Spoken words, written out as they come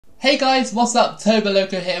Hey guys, what's up?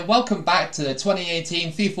 Toboloco here. Welcome back to the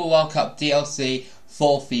 2018 FIFA World Cup DLC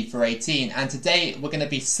for FIFA 18. And today we're going to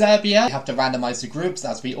be Serbia. We have to randomise the groups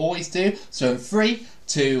as we always do. So in 3,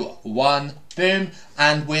 2, 1, boom.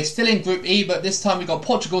 And we're still in Group E, but this time we've got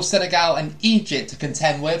Portugal, Senegal and Egypt to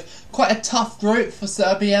contend with. Quite a tough group for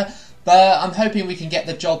Serbia, but I'm hoping we can get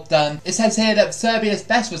the job done. It says here that Serbia's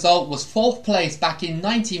best result was 4th place back in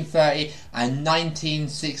 1930 and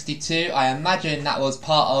 1962. I imagine that was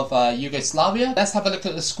part of Yugoslavia. Let's have a look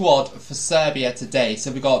at the squad for Serbia today.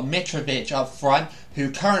 So we've got Mitrovic up front, who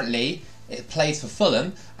currently plays for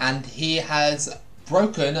Fulham, and he has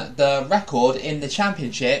broken the record in the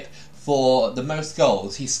championship for the most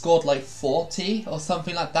goals. He scored like 40 or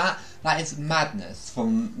something like that. That is madness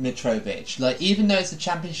from Mitrovic. Like, even though it's a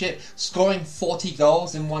championship, scoring 40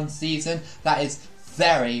 goals in one season, that is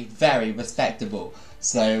very, very respectable.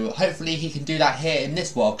 So hopefully he can do that here in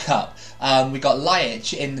this World Cup. We got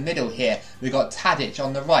Ljajic in the middle here. We got Tadic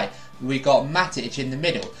on the right. We got Matic in the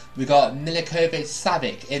middle. We got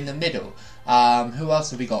Mitrovic in the middle. Who else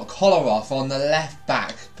have we got? Kolarov on the left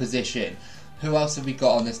back position. Who else have we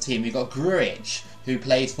got on this team? We've got Grujic, who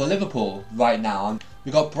plays for Liverpool right now.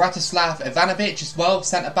 We've got Bratislav Ivanovic as well,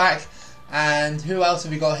 centre-back. And who else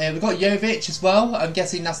have we got here? We've got Jovic as well. I'm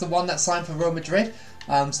guessing that's the one that signed for Real Madrid.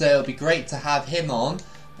 So it'll be great to have him on,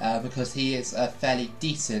 because he is a fairly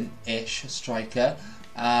decent-ish striker.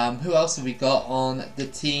 Who else have we got on the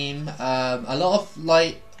team? A lot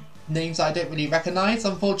of names I don't really recognise,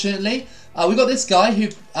 unfortunately. We've got this guy who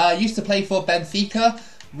used to play for Benfica.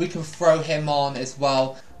 We can throw him on as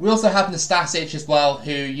well. We also have Nastasic as well,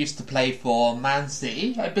 who used to play for Man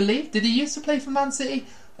City, I believe. Did he used to play for Man City?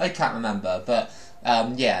 I can't remember, but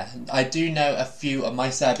yeah, I do know a few of my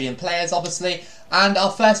Serbian players, obviously. And our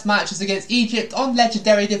first match is against Egypt on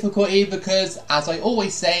legendary difficulty because, as I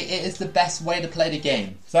always say, it is the best way to play the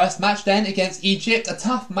game. First match then against Egypt, a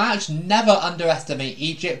tough match. Never underestimate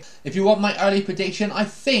Egypt. If you want my early prediction, I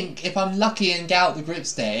think if I'm lucky and get out the group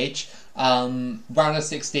stage, round of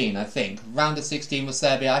 16, I think. Round of 16 with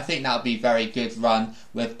Serbia, I think that would be a very good run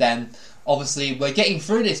with them. Obviously, we're getting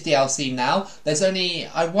through this DLC now. There's only,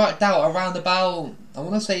 I worked out around about, I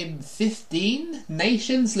want to say 15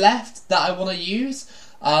 nations left that I want to use.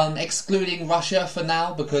 Excluding Russia for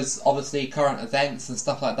now, because obviously current events and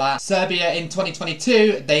stuff like that. Serbia in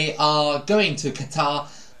 2022, they are going to Qatar,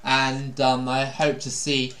 and I hope to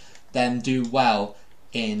see them do well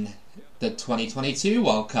in the 2022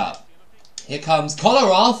 World Cup. Here comes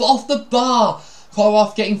Kolarov off the bar.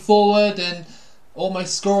 Kolarov getting forward and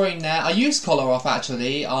almost scoring there. I used Kolarov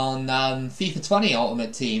actually on FIFA 20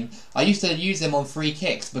 Ultimate Team. I used to use him on free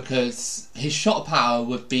kicks because his shot power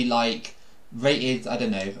would be like rated, I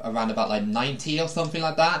don't know, around about like 90 or something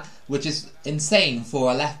like that, which is insane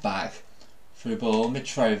for a left back. Through ball,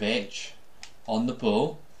 Mitrovic on the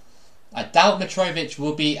ball. I doubt Mitrovic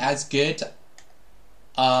will be as good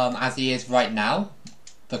as he is right now,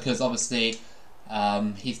 because obviously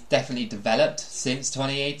he's definitely developed since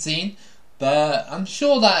 2018, but I'm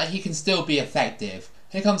sure that he can still be effective.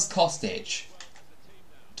 Here comes Kostic,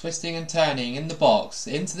 twisting and turning in the box,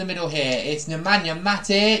 into the middle here. It's Nemanja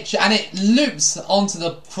Matic, and it loops onto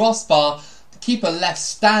the crossbar. The keeper left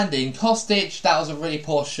standing. Kostic, that was a really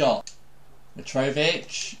poor shot.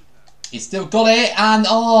 Mitrovic, he's still got it, and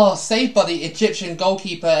oh, saved by the Egyptian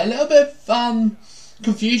goalkeeper. A little bit of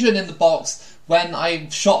confusion in the box when I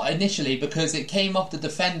shot initially because it came off the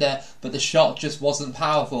defender, but the shot just wasn't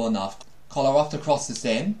powerful enough. Kolarov to cross this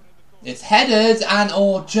in. It's headed and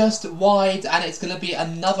just wide, and it's going to be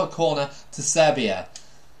another corner to Serbia.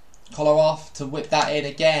 Kolarov to whip that in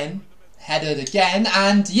again. Headed again,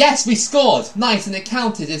 and yes, we scored. Nice, and it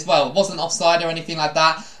counted as well. It wasn't offside or anything like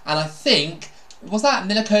that. And I think, was that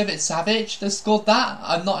Mitrovic that scored that?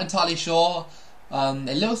 I'm not entirely sure.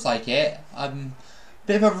 It looks like it.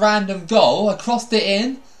 Bit of a random goal. I crossed it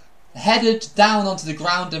in, headed down onto the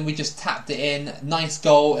ground, and we just tapped it in. Nice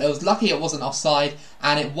goal. It was lucky it wasn't offside,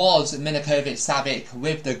 and it was Mitrovic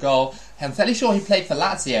with the goal. I'm fairly sure he played for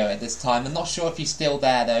Lazio at this time. I'm not sure if he's still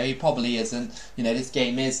there though. He probably isn't. You know, this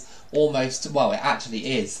game is almost, well, it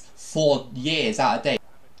actually is 4 years out of date.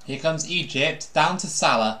 Here comes Egypt, down to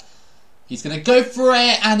Salah. He's going to go for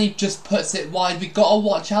it, and he just puts it wide. We've got to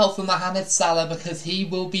watch out for Mohamed Salah because he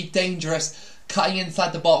will be dangerous, cutting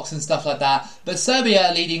inside the box and stuff like that. But Serbia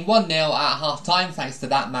are leading 1-0 at half-time thanks to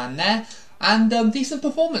that man there. And decent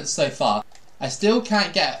performance so far. I still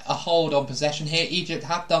can't get a hold on possession here. Egypt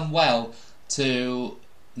have done well to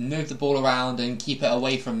move the ball around and keep it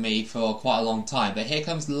away from me for quite a long time. But here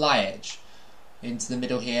comes Ljajic into the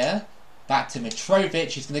middle here. Back to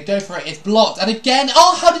Mitrovic. He's going to go for it. It's blocked. And again,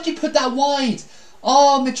 oh, how did you put that wide?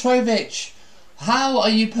 Oh, Mitrovic! How are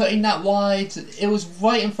you putting that wide? It was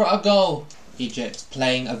right in front of goal. Egypt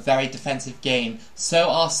playing a very defensive game. So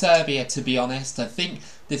are Serbia, to be honest. I think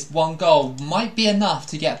this one goal might be enough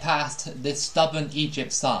to get past this stubborn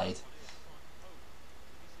Egypt side.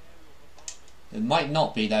 It might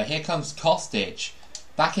not be though. Here comes Kostic.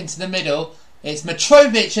 Back into the middle. It's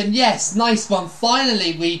Mitrovic, and yes, nice one.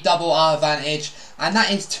 Finally we double our advantage, and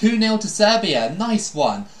that is 2-0 to Serbia. Nice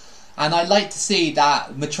one. And I like to see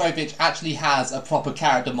that Mitrovic actually has a proper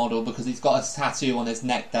character model, because he's got a tattoo on his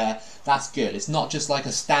neck there. That's good. It's not just like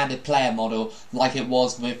a standard player model like it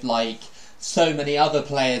was with like so many other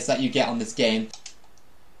players that you get on this game.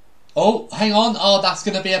 Oh, hang on. Oh, that's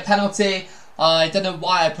going to be a penalty. I don't know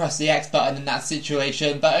why I pressed the X button in that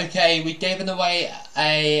situation, but okay, we gave away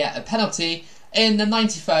a penalty in the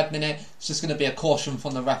 93rd minute. It's just going to be a caution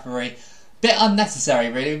from the referee. Bit unnecessary,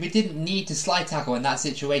 really. We didn't need to slide tackle in that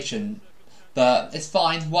situation, but it's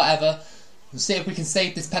fine, whatever. We'll see if we can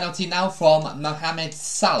save this penalty now from Mohamed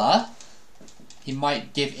Salah. He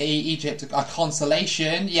might give Egypt a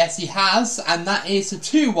consolation. Yes, he has, and that is a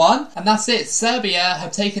 2-1. And that's it. Serbia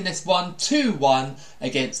have taken this one 2-1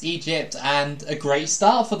 against Egypt, and a great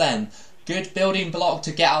start for them. Good building block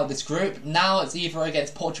to get out of this group. Now it's either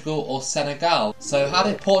against Portugal or Senegal. So how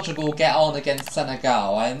did Portugal get on against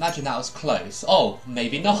Senegal? I imagine that was close. Oh,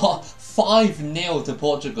 maybe not. 5-0 to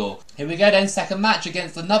Portugal. Here we go then, second match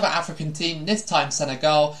against another African team, this time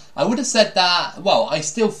Senegal. I would have said that, well, I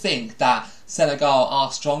still think that Senegal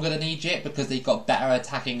are stronger than Egypt because they've got better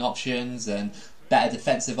attacking options and better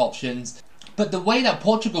defensive options. But the way that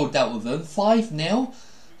Portugal dealt with them, 5-0,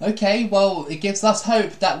 okay, well, it gives us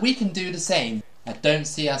hope that we can do the same. I don't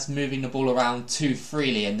see us moving the ball around too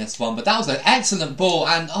freely in this one, but that was an excellent ball,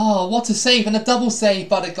 and oh, what a save, and a double save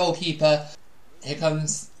by the goalkeeper. Here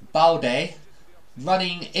comes Balde,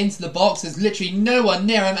 running into the box. There's literally no one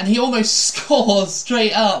near him, and he almost scores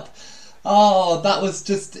straight up. Oh, that was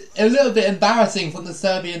just a little bit embarrassing from the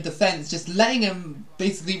Serbian defence, just letting him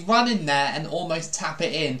basically run in there and almost tap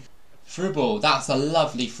it in. Through ball, that's a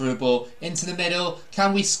lovely through ball. Into the middle,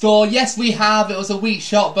 can we score? Yes, we have. It was a weak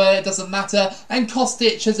shot, but it doesn't matter. And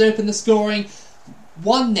Kostic has opened the scoring.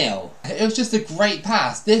 1-0. It was just a great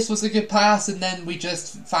pass. This was a good pass, and then we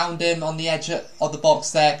just found him on the edge of the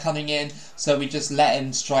box there coming in, so we just let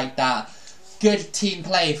him strike that. Good team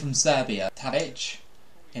play from Serbia. Tadic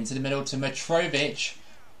into the middle to Mitrovic.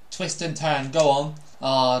 Twist and turn, go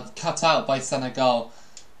on. Cut out by Senegal.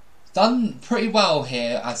 Done pretty well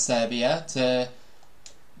here as Serbia to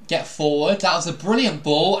get forward. That was a brilliant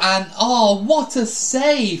ball, and oh, what a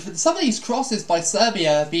save. Some of these crosses by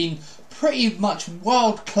Serbia have been pretty much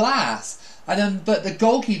world class, and then but the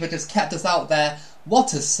goalkeeper just kept us out there.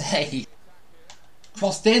 What a save.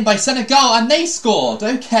 Crossed in by Senegal, and they scored.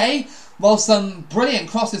 Okay, well, some brilliant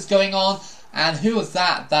crosses going on. And who was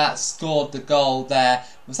that scored the goal there?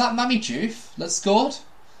 Was that Mami Diouf that scored?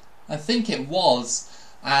 I think it was.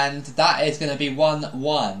 And that is going to be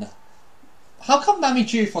 1-1. How come Mami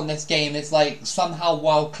Diouf on this game is like somehow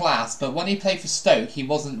world class, but when he played for Stoke he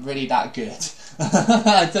wasn't really that good?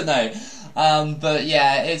 I don't know. But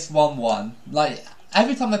yeah, it's 1-1. Like,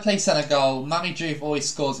 every time I play Senegal, Mami Diouf always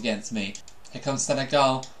scores against me. Here comes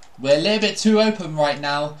Senegal. We're a little bit too open right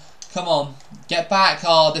now. Come on, get back.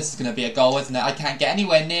 Oh, this is going to be a goal, isn't it? I can't get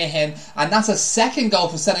anywhere near him. And that's a second goal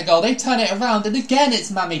for Senegal. They turn it around, and again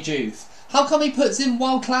it's Mami Diouf. How come he puts in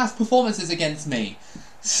world-class performances against me?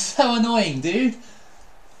 So annoying, dude.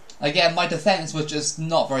 Again, my defence was just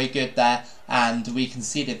not very good there, and we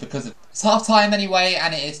conceded because of... It's half-time anyway,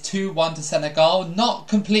 and it is 2-1 to Senegal. Not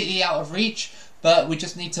completely out of reach, but we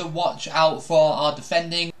just need to watch out for our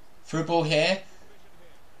defending. Through ball here.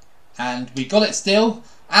 And we got it still.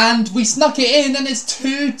 And we snuck it in, and it's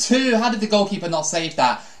 2-2. How did the goalkeeper not save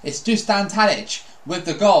that? It's Dusan Tadic with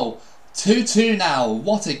the goal. 2-2 now.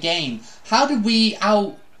 What a game. How did we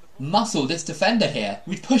out-muscle this defender here?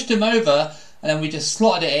 We pushed him over, and then we just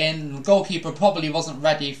slotted it in. The goalkeeper probably wasn't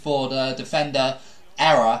ready for the defender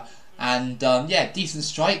error. And yeah, decent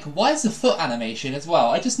strike. Why is the foot animation as well?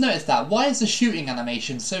 I just noticed that. Why is the shooting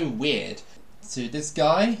animation so weird? So this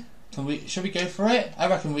guy, should we go for it? I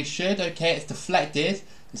reckon we should. Okay, it's deflected.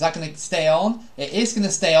 Is that going to stay on? It is going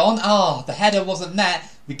to stay on. Oh, the header wasn't met.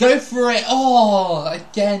 We go for it. Oh,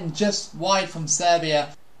 again, just wide from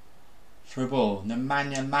Serbia. Through ball.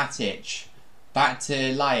 Nemanja Matic. Back to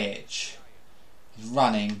Lajic. He's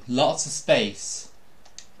running. Lots of space.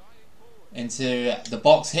 Into the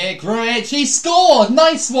box here. Grujic. He scored.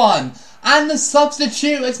 Nice one. And the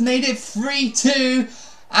substitute has made it 3-2.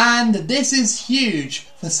 And this is huge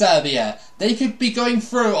for Serbia. They could be going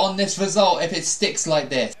through on this result if it sticks like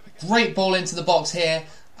this. Great ball into the box here.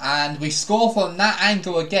 And we score from that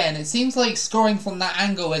angle again. It seems like scoring from that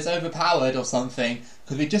angle is overpowered or something,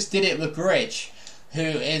 because we just did it with Bric, who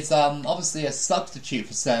is obviously a substitute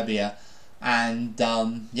for Serbia. And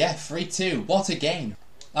yeah, 3-2. What a game.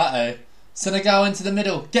 Uh-oh. Senegal into the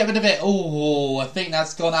middle. Get rid of it. Oh, I think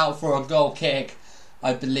that's gone out for a goal kick,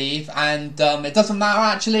 I believe. And it doesn't matter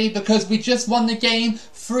actually, because we just won the game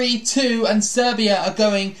 3-2 and Serbia are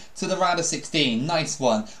going to the round of 16. Nice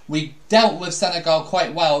one. We dealt with Senegal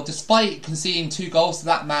quite well despite conceding 2 goals to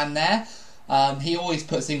that man there. He always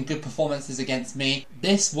puts in good performances against me.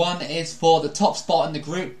 This one is for the top spot in the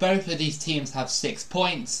group. Both of these teams have 6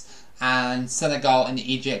 points. And Senegal and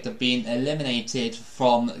Egypt have been eliminated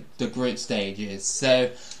from the group stages. So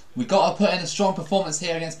we've got to put in a strong performance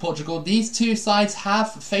here against Portugal. These two sides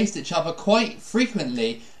have faced each other quite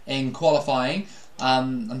frequently in qualifying.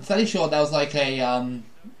 I'm fairly sure there was like a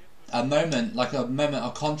moment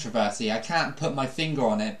of controversy. I can't put my finger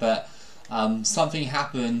on it, but something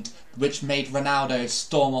happened which made Ronaldo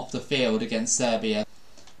storm off the field against Serbia.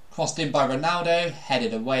 Crossed in by Ronaldo,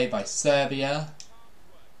 headed away by Serbia.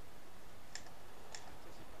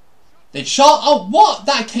 They shot. Oh, what?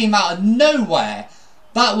 That came out of nowhere.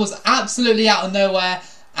 That was absolutely out of nowhere.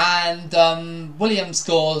 And William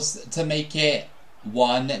scores to make it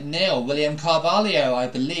 1-0. William Carvalho, I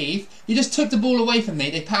believe. He just took the ball away from me.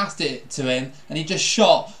 They passed it to him. And he just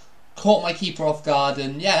shot. Caught my keeper off guard.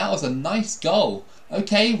 And yeah, that was a nice goal.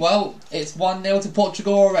 Okay, well, it's 1-0 to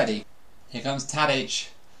Portugal already. Here comes Tadic.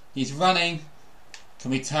 He's running. Can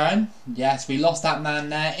we turn? Yes, we lost that man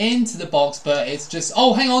there into the box, but it's just...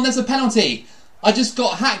 Oh, hang on, there's a penalty. I just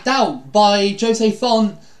got hacked out by Jose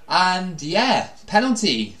Font, and yeah,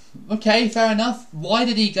 penalty. Okay, fair enough. Why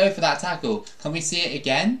did he go for that tackle? Can we see it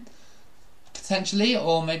again? Potentially,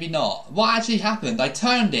 or maybe not. What actually happened? I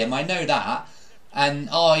turned him, I know that, and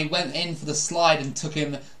oh, he went in for the slide and took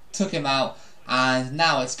him out, and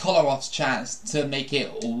now it's Kolarov's chance to make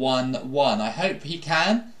it 1-1. I hope he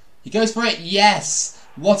can. He goes for it. Yes!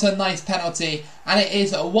 What a nice penalty. And it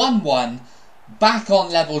is 1-1. Back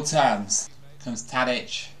on level terms. Comes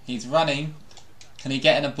Tadic. He's running. Can he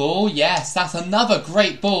get in a ball? Yes, that's another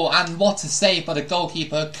great ball. And what a save by the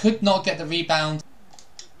goalkeeper. Could not get the rebound.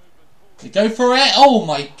 They go for it. Oh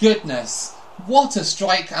my goodness. What a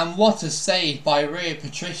strike and what a save by Rui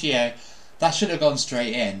Patricio. That should have gone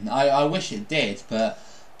straight in. I wish it did, but...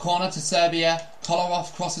 Corner to Serbia.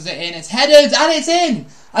 Kolarov crosses it in. It's headed and it's in.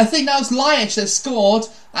 I think that was Ljajic that scored.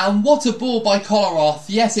 And what a ball by Kolarov.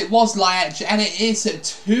 Yes, it was Ljajic. And it is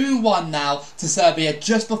 2-1 now to Serbia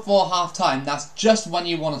just before half time. That's just when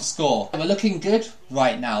you want to score. We're looking good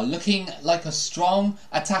right now. Looking like a strong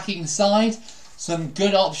attacking side. Some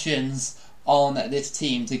good options on this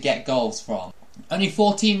team to get goals from. Only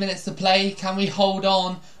 14 minutes to play. Can we hold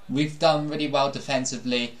on? We've done really well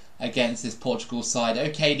defensively against this Portugal side.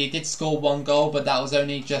 Okay, they did score 1 goal, but that was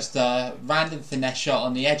only just a random finesse shot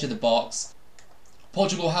on the edge of the box.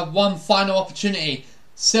 Portugal have one final opportunity.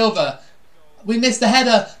 Silva. We missed the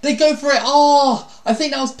header. They go for it. Oh, I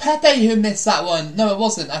think that was Pepe who missed that one. No, it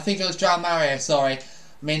wasn't. I think it was João Mario, sorry. I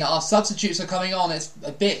mean, our substitutes are coming on. It's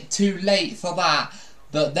a bit too late for that.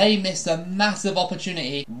 But they missed a massive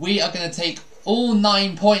opportunity. We are going to take all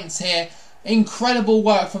 9 points here. Incredible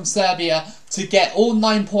work from Serbia to get all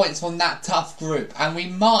 9 points from that tough group, and we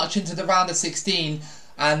march into the round of 16,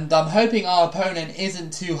 and I'm hoping our opponent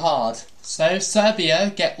isn't too hard. So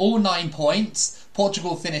Serbia get all 9 points,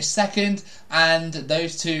 Portugal finished second, and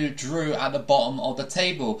those two drew at the bottom of the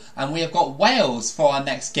table, and we have got Wales for our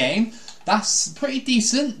next game. That's pretty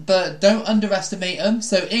decent, but don't underestimate them.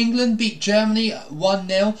 So England beat Germany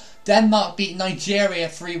 1-0, Denmark beat Nigeria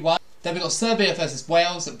 3-1. Then we've got Serbia versus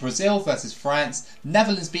Wales, Brazil versus France,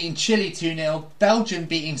 Netherlands beating Chile 2-0, Belgium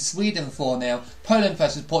beating Sweden 4-0, Poland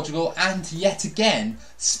versus Portugal, and yet again,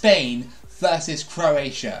 Spain versus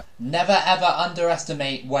Croatia. Never ever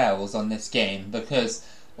underestimate Wales on this game, because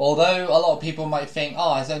although a lot of people might think,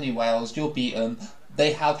 oh, it's only Wales, you'll beat them,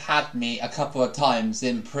 they have had me a couple of times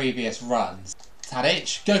in previous runs.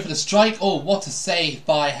 Tadic, go for the strike. Oh, what a save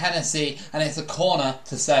by Hennessy, and it's a corner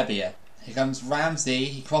to Serbia. Here comes Ramsey,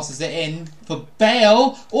 he crosses it in for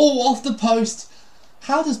Bale. Oh, off the post.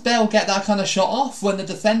 How does Bale get that kind of shot off when the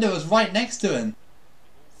defender was right next to him?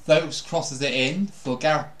 Folks crosses it in for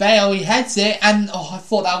Gareth Bale, he heads it, and oh, I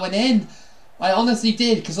thought that went in. I honestly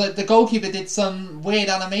did, because like the goalkeeper did some weird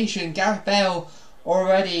animation. Gareth Bale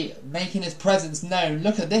already making his presence known.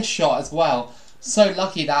 Look at this shot as well. So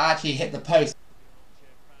lucky that I actually hit the post.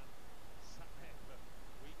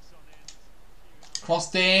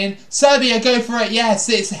 Crossed in. Serbia go for it. Yes,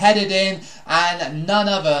 it's headed in. And none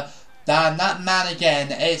other Dan, that man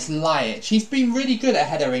again, it's Lajic. He's been really good at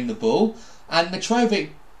headering the ball, and Mitrovic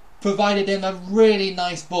provided him a really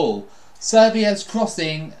nice ball. Serbia's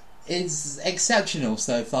crossing is exceptional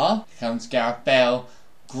so far. Here comes Gareth Bale.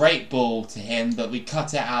 Great ball to him, but we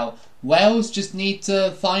cut it out. Wales just need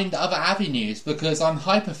to find other avenues, because I'm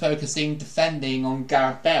hyper-focusing defending on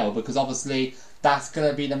Gareth Bale, because obviously that's going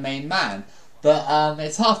to be the main man. But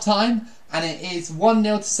it's half-time, and it is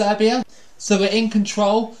 1-0 to Serbia. So we're in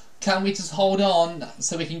control. Can we just hold on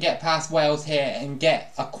so we can get past Wales here and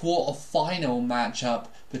get a quarter-final matchup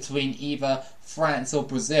between either France or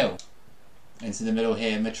Brazil? Into the middle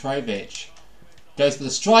here, Mitrovic goes for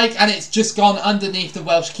the strike, and it's just gone underneath the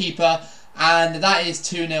Welsh keeper, and that is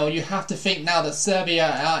 2-0. You have to think now that Serbia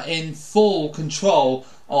are in full control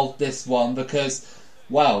of this one, because,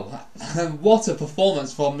 well, what a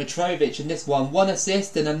performance from Mitrovic in this one. 1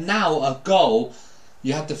 assist and now a goal.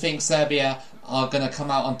 You have to think Serbia are going to come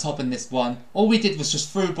out on top in this one. All we did was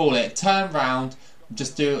just through ball it, turn round,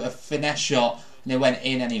 just do a finesse shot, and it went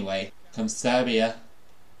in anyway. Comes Serbia.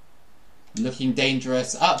 Looking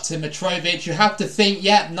dangerous. Up to Mitrovic. You have to think,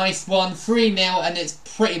 yeah, nice one. 3-0, and it's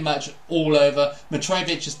pretty much all over.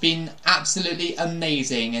 Mitrovic has been absolutely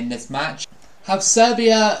amazing in this match. Have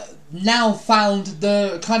Serbia now found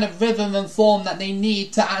the kind of rhythm and form that they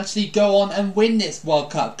need to actually go on and win this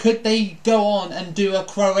World Cup? Could they go on and do a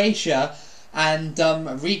Croatia and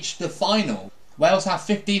reach the final? Wales have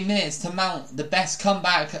 15 minutes to mount the best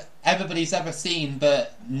comeback everybody's ever seen,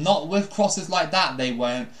 but not with crosses like that they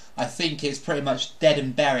won't. I think it's pretty much dead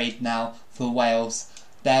and buried now for Wales.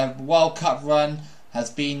 Their World Cup run has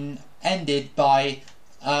been ended by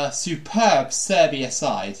a superb Serbia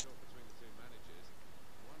side.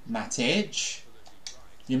 Matic.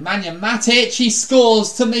 Nemanja Matic, he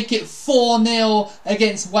scores to make it 4-0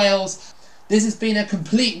 against Wales. This has been a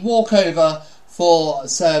complete walkover for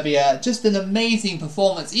Serbia. Just an amazing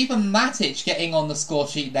performance. Even Matic getting on the score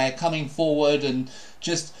sheet there, coming forward and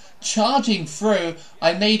just charging through.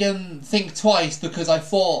 I made him think twice because I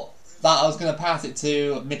thought that I was going to pass it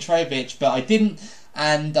to Mitrovic, but I didn't,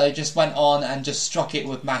 and I just went on and just struck it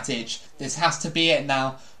with Matic. This has to be it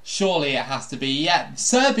now. Surely it has to be. Yeah,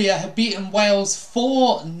 Serbia have beaten Wales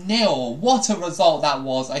 4-0. What a result that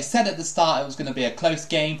was. I said at the start it was going to be a close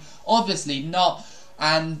game. Obviously not.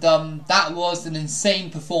 And that was an insane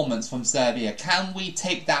performance from Serbia. Can we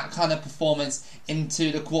take that kind of performance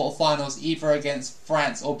into the quarterfinals, either against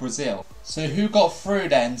France or Brazil? So who got through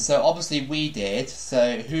then? So obviously we did.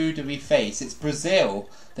 So who do we face? It's Brazil.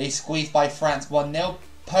 They squeezed by France 1-0.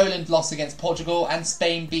 Poland lost against Portugal, and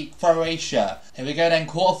Spain beat Croatia. Here we go then,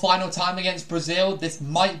 quarter-final time against Brazil. This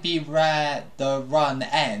might be where the run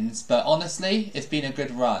ends, but honestly, it's been a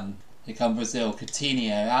good run. Here come Brazil,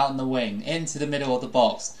 Coutinho out on the wing, into the middle of the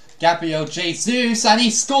box. Gabriel Jesus, and he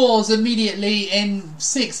scores immediately in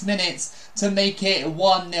 6 minutes to make it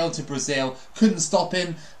 1-0 to Brazil. Couldn't stop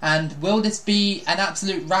him, and will this be an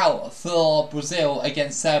absolute rout for Brazil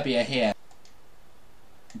against Serbia here?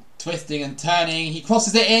 Twisting and turning, he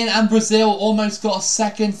crosses it in, and Brazil almost got a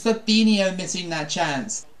second. Fabinho missing that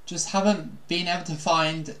chance. Just haven't been able to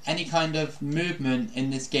find any kind of movement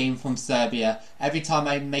in this game from Serbia. Every time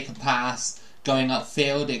I make a pass going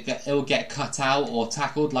upfield, it will get cut out or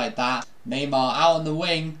tackled like that. Neymar out on the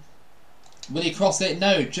wing. Will he cross it?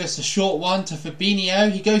 No, just a short one to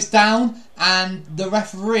Fabinho. He goes down, and the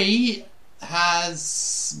referee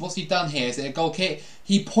has... what's he done here? Is it a goal kick?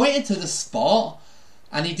 He pointed to the spot,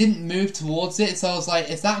 and he didn't move towards it, so I was like,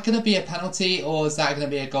 is that going to be a penalty or is that going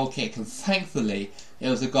to be a goal kick? And thankfully, it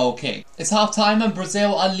was a goal kick. It's half time and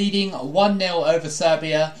Brazil are leading 1-0 over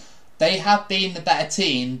Serbia. They have been the better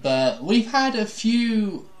team, but we've had a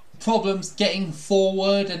few problems getting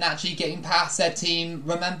forward and actually getting past their team.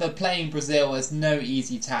 Remember, playing Brazil is no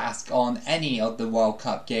easy task on any of the World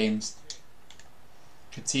Cup games.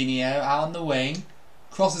 Coutinho out on the wing.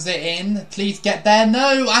 Crosses it in. Please get there.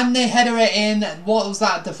 No! And they header it in. What was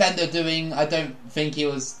that defender doing? I don't think he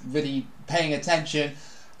was really paying attention.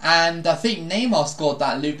 And I think Neymar scored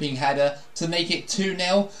that looping header to make it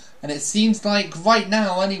 2-0. And it seems like right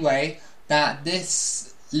now anyway that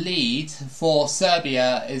this lead for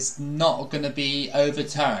Serbia is not going to be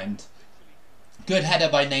overturned. Good header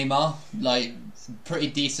by Neymar. Like, pretty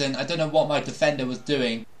decent. I don't know what my defender was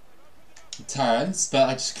doing. He turns, but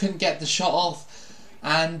I just couldn't get the shot off.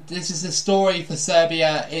 And this is the story for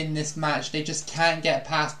Serbia in this match. They just can't get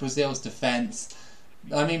past Brazil's defence.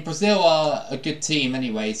 I mean, Brazil are a good team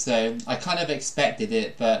anyway, so I kind of expected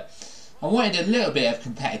it, but I wanted a little bit of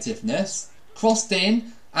competitiveness. Crossed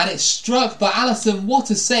in, and it's struck, but Alisson, what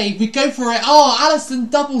a save. We go for it. Oh, Alisson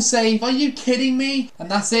double save. Are you kidding me? And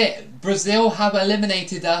that's it. Brazil have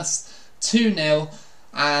eliminated us 2-0.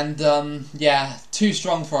 And yeah, too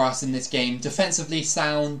strong for us in this game. Defensively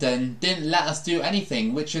sound and didn't let us do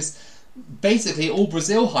anything, which is basically all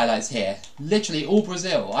Brazil highlights here. Literally all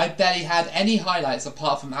Brazil. I barely had any highlights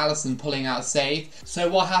apart from Alisson pulling out a save. So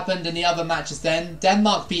what happened in the other matches then?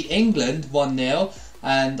 Denmark beat England 1-0,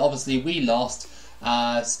 and obviously we lost.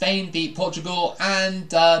 Spain beat Portugal, and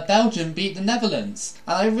Belgium beat the Netherlands.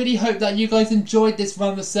 And I really hope that you guys enjoyed this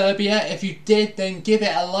run with Serbia. If you did, then give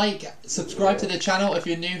it a like, subscribe to the channel if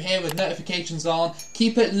you're new here with notifications on.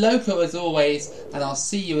 Keep it loco as always, and I'll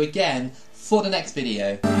see you again for the next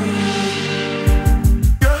video.